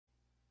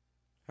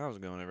How's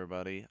it going,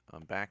 everybody?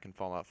 I'm back in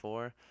Fallout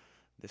 4.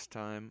 This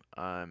time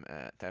I'm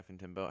at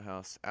Taffington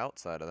Boathouse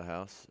outside of the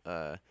house.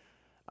 I'm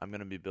going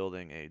to be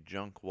building a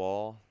junk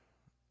wall.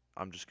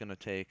 I'm just going to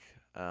take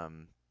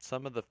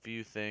some of the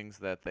few things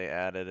that they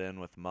added in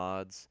with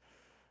mods,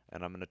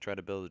 and I'm going to try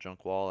to build a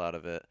junk wall out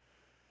of it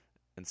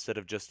instead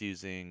of just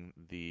using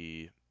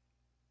the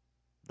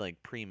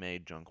like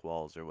pre-made junk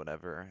walls or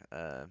whatever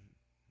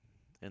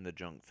in the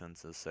junk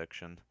fences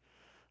section.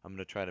 I'm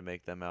going to try to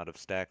make them out of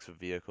stacks of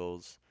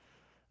vehicles.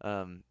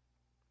 Um,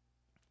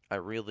 I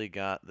really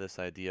got this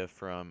idea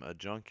from a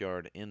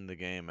junkyard in the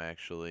game,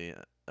 actually.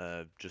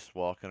 Just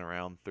walking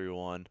around through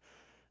one,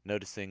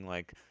 noticing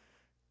like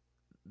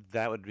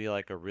that would be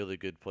like a really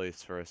good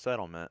place for a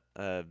settlement.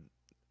 And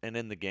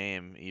in the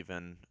game,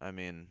 even, I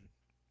mean,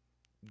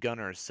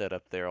 gunners set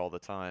up there all the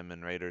time,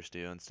 and raiders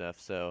do and stuff.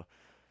 So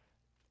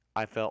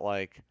I felt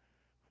like,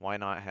 why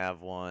not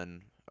have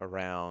one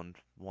around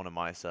one of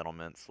my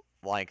settlements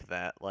like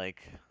that,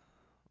 like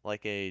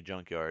a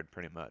junkyard,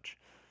 pretty much.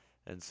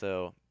 And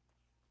so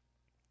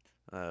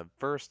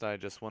first, I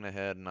just went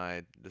ahead and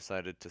I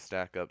decided to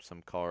stack up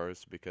some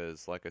cars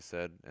because, like I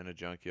said, in a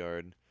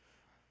junkyard,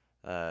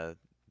 uh,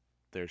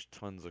 there's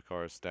tons of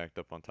cars stacked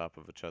up on top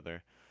of each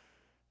other.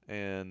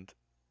 And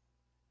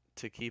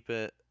to keep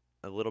it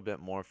a little bit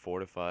more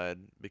fortified,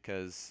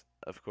 because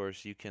of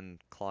course you can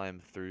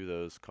climb through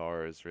those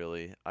cars,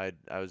 really, I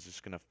was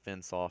just gonna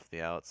fence off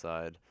the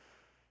outside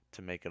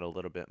to make it a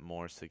little bit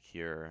more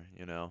secure,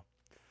 you know?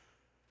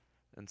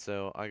 And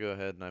so I go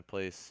ahead and I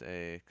place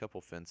a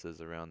couple fences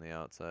around the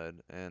outside,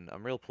 and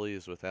I'm real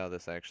pleased with how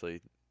this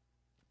actually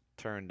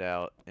turned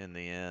out in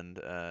the end.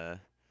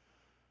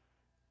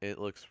 It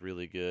looks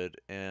really good,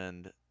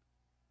 and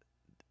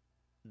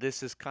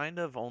this is kind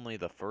of only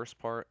the first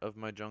part of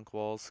my junk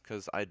walls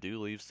because I do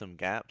leave some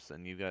gaps,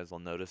 and you guys will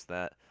notice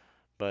that.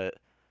 But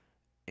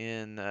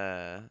in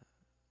uh,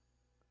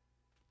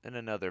 in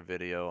another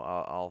video,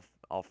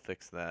 I'll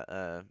fix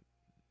that.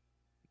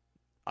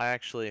 I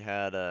actually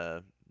had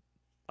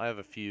I have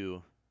a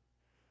few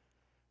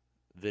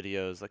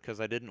videos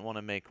because I didn't want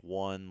to make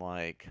one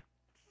like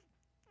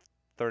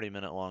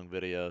 30-minute long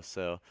video,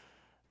 so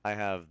I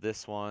have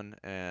this one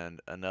and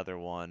another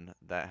one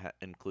that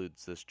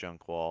includes this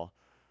junk wall,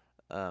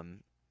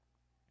 um,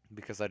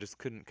 because I just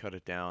couldn't cut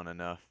it down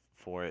enough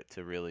for it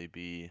to really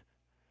be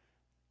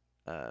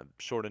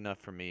short enough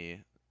for me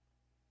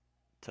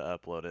to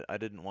upload it. I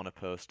didn't want to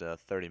post a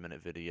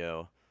 30-minute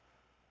video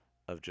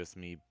of just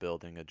me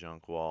building a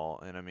junk wall,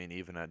 and I mean,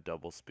 even at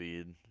double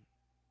speed,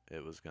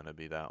 it was going to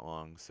be that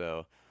long.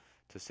 So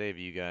to save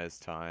you guys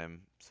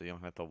time, so you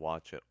don't have to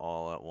watch it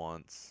all at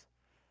once,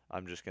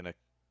 I'm just going to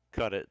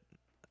cut it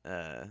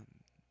uh,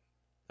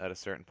 at a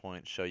certain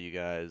point, show you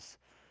guys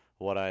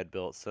what I had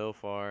built so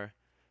far,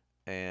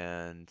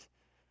 and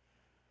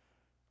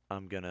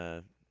I'm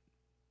gonna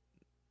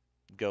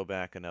go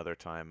back another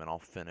time and I'll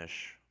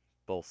finish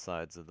both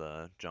sides of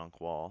the junk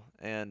wall.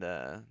 And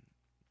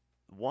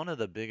one of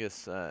the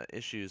biggest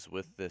issues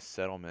with this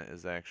settlement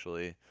is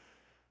actually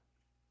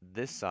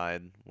this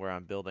side where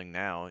I'm building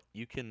now.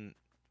 You can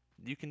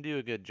do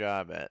a good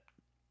job at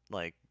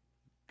like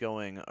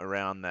going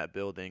around that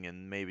building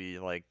and maybe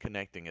like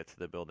connecting it to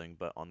the building,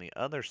 but on the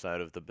other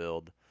side of the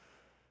build,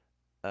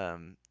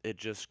 it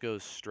just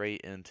goes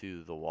straight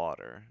into the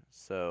water.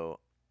 So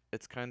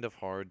it's kind of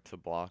hard to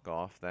block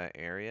off that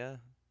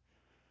area,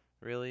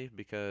 really,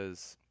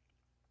 because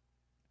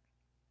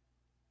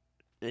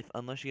if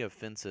unless you have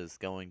fences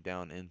going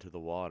down into the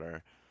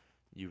water,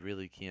 you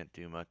really can't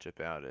do much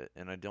about it.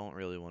 And I don't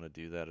really want to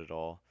do that at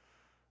all,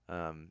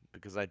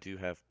 because I do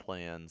have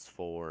plans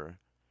for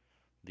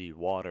the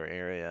water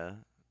area,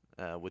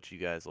 which you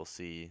guys will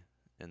see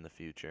in the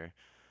future.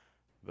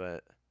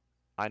 But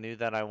I knew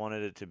that I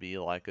wanted it to be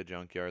like a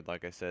junkyard,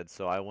 like I said,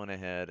 so I went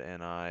ahead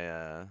and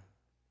I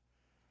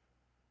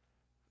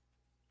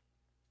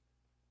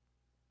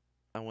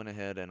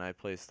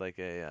placed like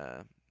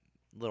a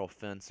little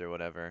fence or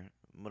whatever.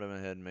 Went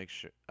ahead and make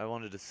sure I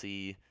wanted to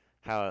see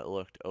how it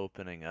looked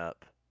opening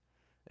up,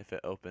 if it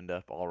opened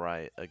up all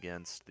right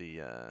against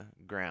the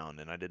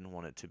ground, and I didn't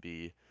want it to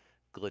be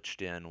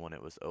glitched in when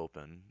it was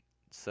open.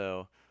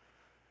 So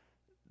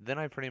then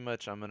I'm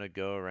gonna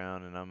go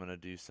around and I'm gonna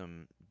do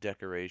some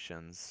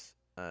decorations,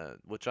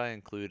 which I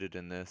included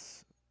in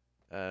this,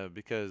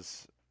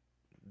 because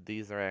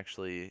these are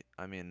actually,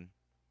 I mean,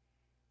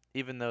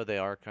 even though they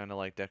are kind of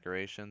like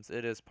decorations,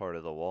 it is part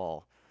of the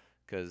wall.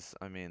 Because,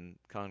 I mean,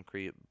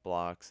 concrete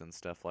blocks and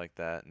stuff like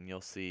that, and you'll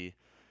see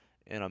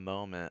in a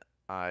moment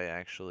I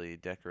actually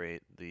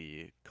decorate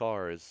the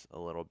cars a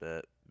little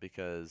bit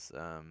because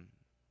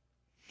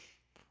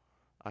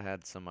I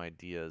had some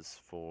ideas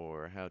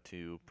for how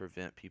to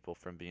prevent people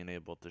from being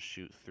able to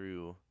shoot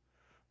through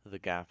the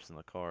gaps in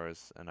the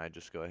cars, and I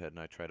just go ahead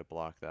and I try to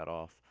block that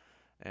off.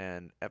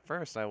 And at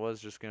first I was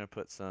just going to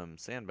put some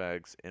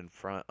sandbags in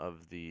front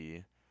of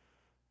the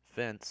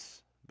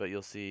fence, but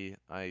you'll see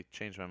I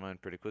changed my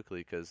mind pretty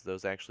quickly because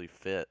those actually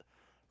fit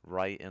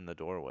right in the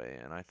doorway,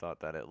 and I thought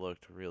that it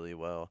looked really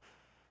well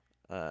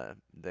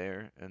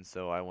there, and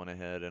so I went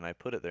ahead and I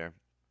put it there.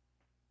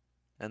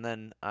 And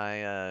then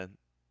I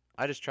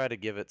just try to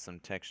give it some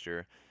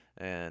texture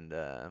and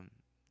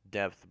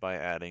depth by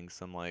adding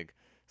some like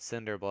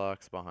cinder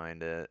blocks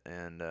behind it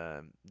and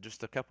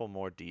just a couple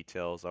more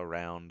details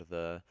around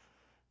the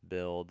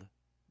build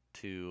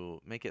to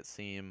make it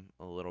seem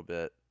a little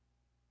bit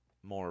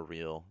more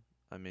real.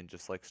 I mean,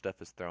 just like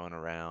stuff is thrown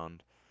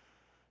around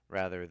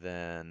rather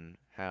than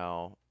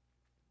how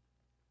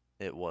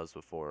it was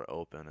before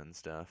open and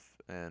stuff.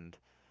 And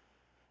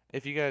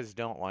if you guys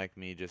don't like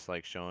me just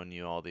like showing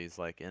you all these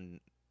like in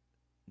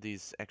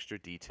these extra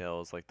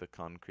details like the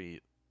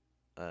concrete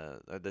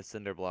the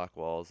cinder block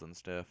walls and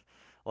stuff,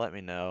 let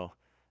me know.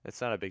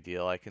 It's not a big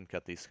deal. I can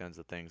cut these kinds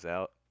of things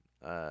out.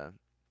 Uh,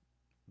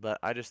 but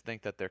I just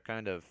think that they're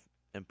kind of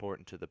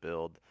important to the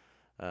build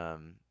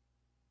um,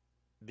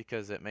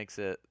 because it makes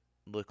it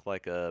look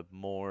like a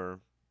more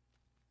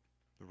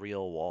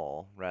real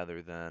wall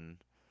rather than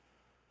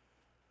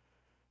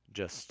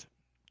just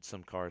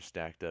some cars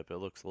stacked up. It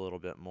looks a little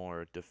bit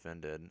more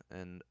defended.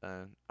 And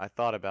I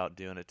thought about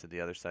doing it to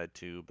the other side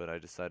too, but I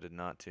decided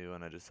not to,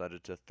 and I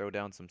decided to throw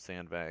down some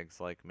sandbags,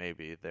 like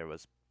maybe there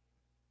was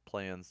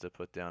plans to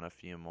put down a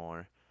few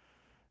more.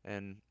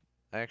 And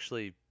I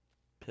actually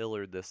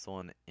pillared this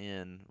one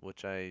in,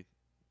 which I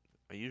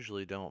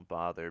usually don't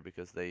bother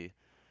because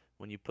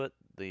when you put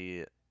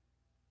the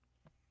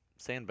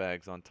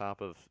sandbags on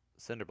top of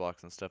cinder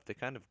blocks and stuff, they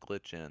kind of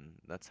glitch in.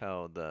 That's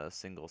how the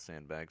single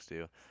sandbags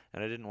do.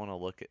 And I didn't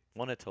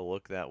want it to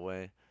look that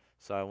way,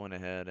 so I went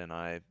ahead and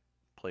I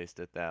placed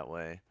it that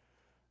way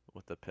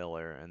with the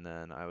pillar. And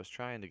then I was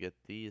trying to get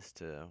these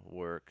to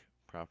work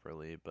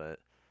properly, but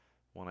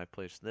when I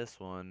placed this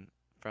one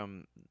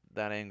from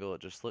that angle, it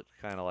just looked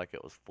kind of like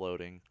it was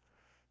floating.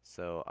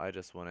 So I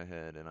just went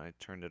ahead and I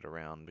turned it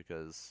around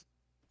because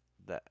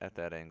that at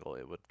that angle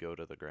it would go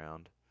to the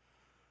ground.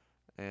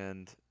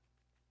 And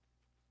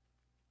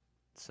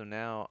so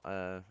now,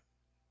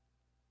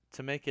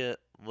 to make it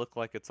look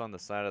like it's on the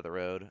side of the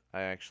road,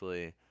 I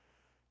actually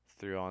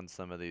threw on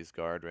some of these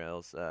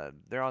guardrails.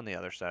 They're on the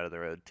other side of the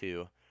road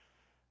too,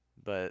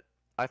 but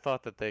I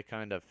thought that they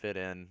kind of fit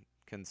in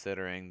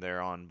considering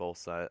they're on both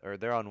sides, or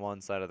they're on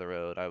one side of the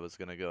road. I was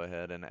gonna go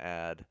ahead and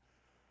add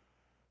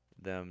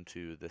them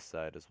to this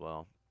side as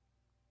well.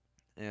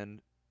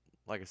 And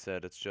like I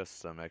said, it's just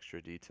some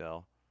extra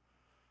detail.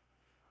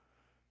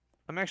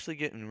 I'm actually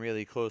getting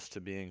really close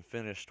to being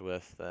finished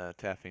with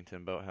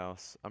Taffington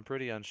Boathouse. I'm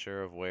pretty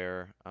unsure of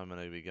where I'm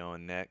going to be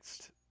going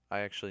next.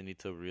 I actually need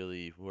to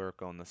really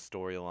work on the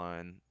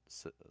storyline,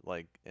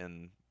 like,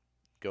 and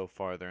go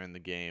farther in the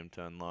game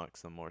to unlock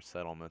some more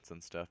settlements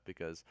and stuff.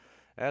 Because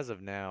as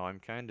of now, I'm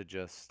kind of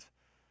just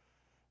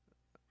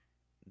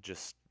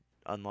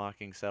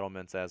unlocking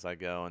settlements as I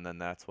go, and then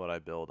that's what I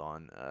build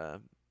on.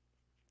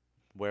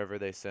 Wherever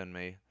they send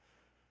me,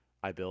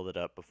 I build it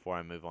up before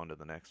I move on to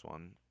the next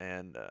one.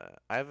 And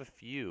I have a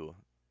few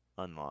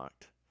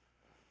unlocked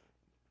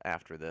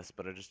after this,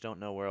 but I just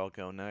don't know where I'll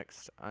go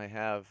next. I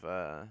have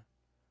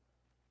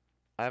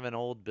an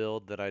old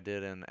build that I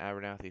did in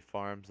Abernathy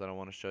Farms that I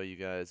want to show you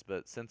guys,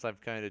 but since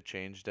I've kind of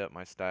changed up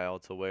my style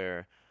to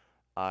where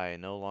I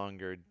no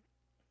longer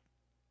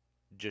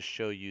just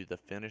show you the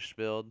finished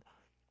build,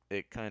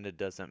 it kind of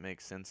doesn't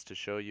make sense to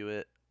show you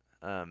it.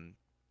 Um,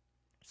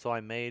 so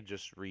I may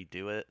just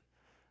redo it.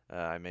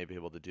 I may be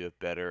able to do it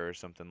better or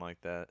something like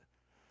that.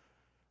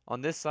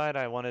 On this side,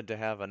 I wanted to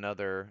have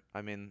another,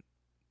 I mean,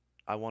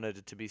 I wanted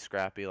it to be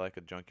scrappy like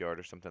a junkyard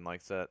or something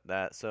like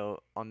that.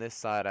 So on this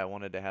side, I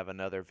wanted to have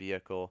another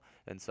vehicle,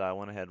 and so I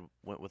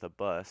went with a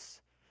bus.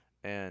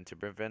 And to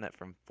prevent it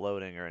from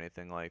floating or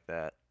anything like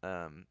that,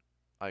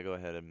 I go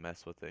ahead and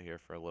mess with it here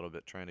for a little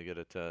bit, trying to get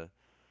it to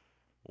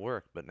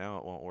work, but now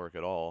it won't work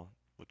at all,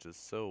 which is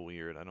so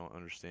weird. I don't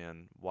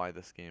understand why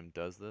this game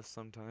does this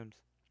sometimes.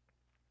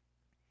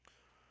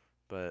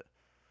 But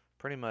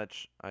pretty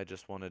much, I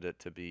just wanted it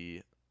to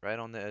be right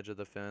on the edge of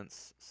the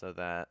fence so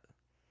that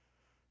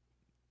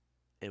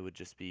it would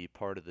just be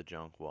part of the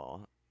junk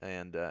wall.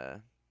 And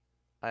I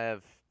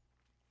have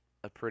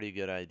a pretty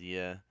good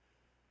idea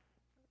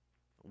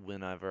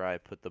whenever I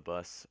put the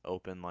bus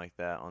open like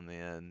that on the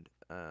end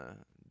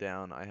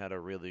down. I had a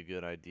really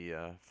good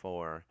idea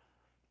for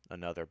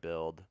another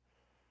build,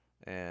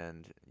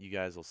 and you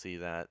guys will see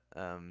that.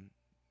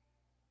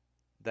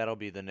 That'll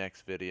be the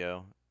next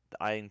video.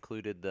 I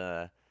included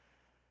the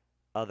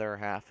other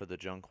half of the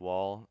junk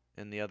wall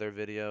in the other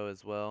video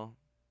as well,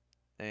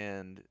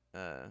 and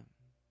yeah,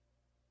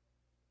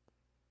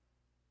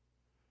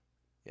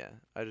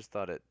 I just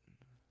thought it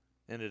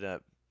ended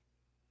up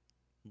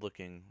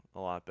looking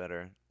a lot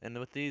better. And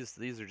with these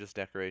are just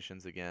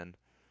decorations again.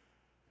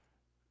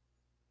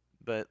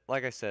 But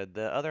like I said,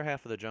 the other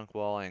half of the junk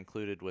wall I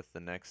included with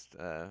the next,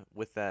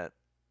 with that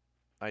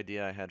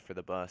idea I had for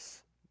the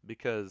bus,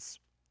 because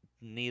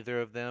neither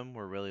of them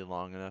were really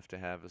long enough to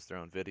have as their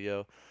own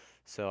video,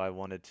 so I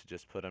wanted to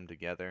just put them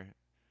together.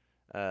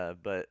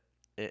 But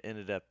it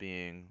ended up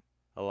being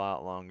a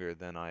lot longer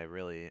than I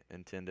really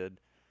intended.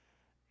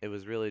 It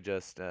was really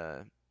just,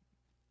 I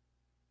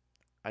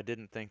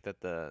didn't think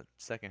that the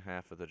second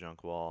half of the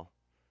junk wall,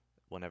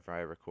 whenever I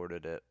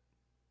recorded it,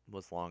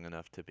 was long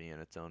enough to be in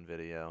its own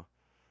video,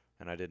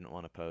 and I didn't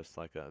want to post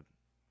like a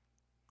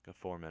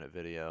 4-minute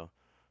video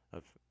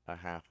of a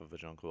half of a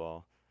junk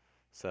wall.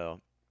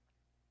 So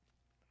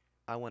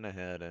I went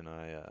ahead and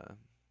I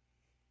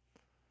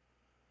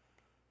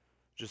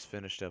just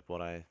finished up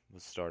what I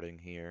was starting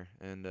here,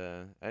 and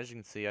as you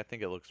can see, I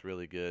think it looks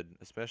really good,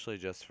 especially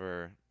just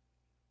for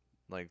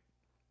like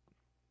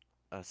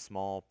a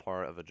small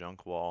part of a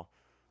junk wall.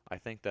 I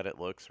think that it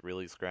looks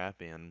really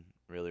scrappy and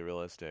really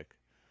realistic.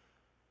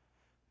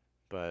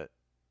 But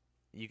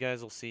you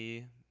guys will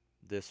see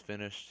this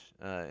finished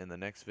in the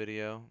next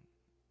video,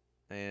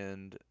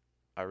 and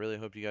I really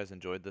hope you guys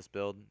enjoyed this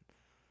build.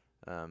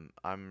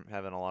 I'm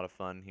having a lot of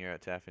fun here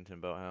at Taffington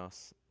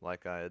Boathouse,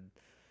 like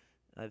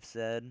I've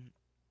said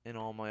in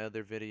all my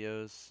other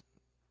videos.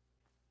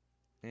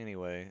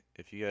 Anyway,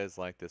 if you guys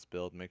like this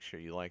build, make sure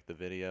you like the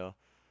video,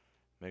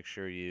 make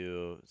sure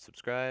you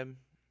subscribe,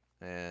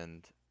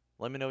 and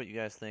let me know what you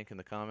guys think in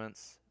the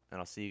comments, and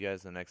I'll see you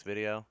guys in the next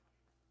video.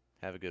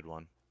 Have a good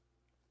one.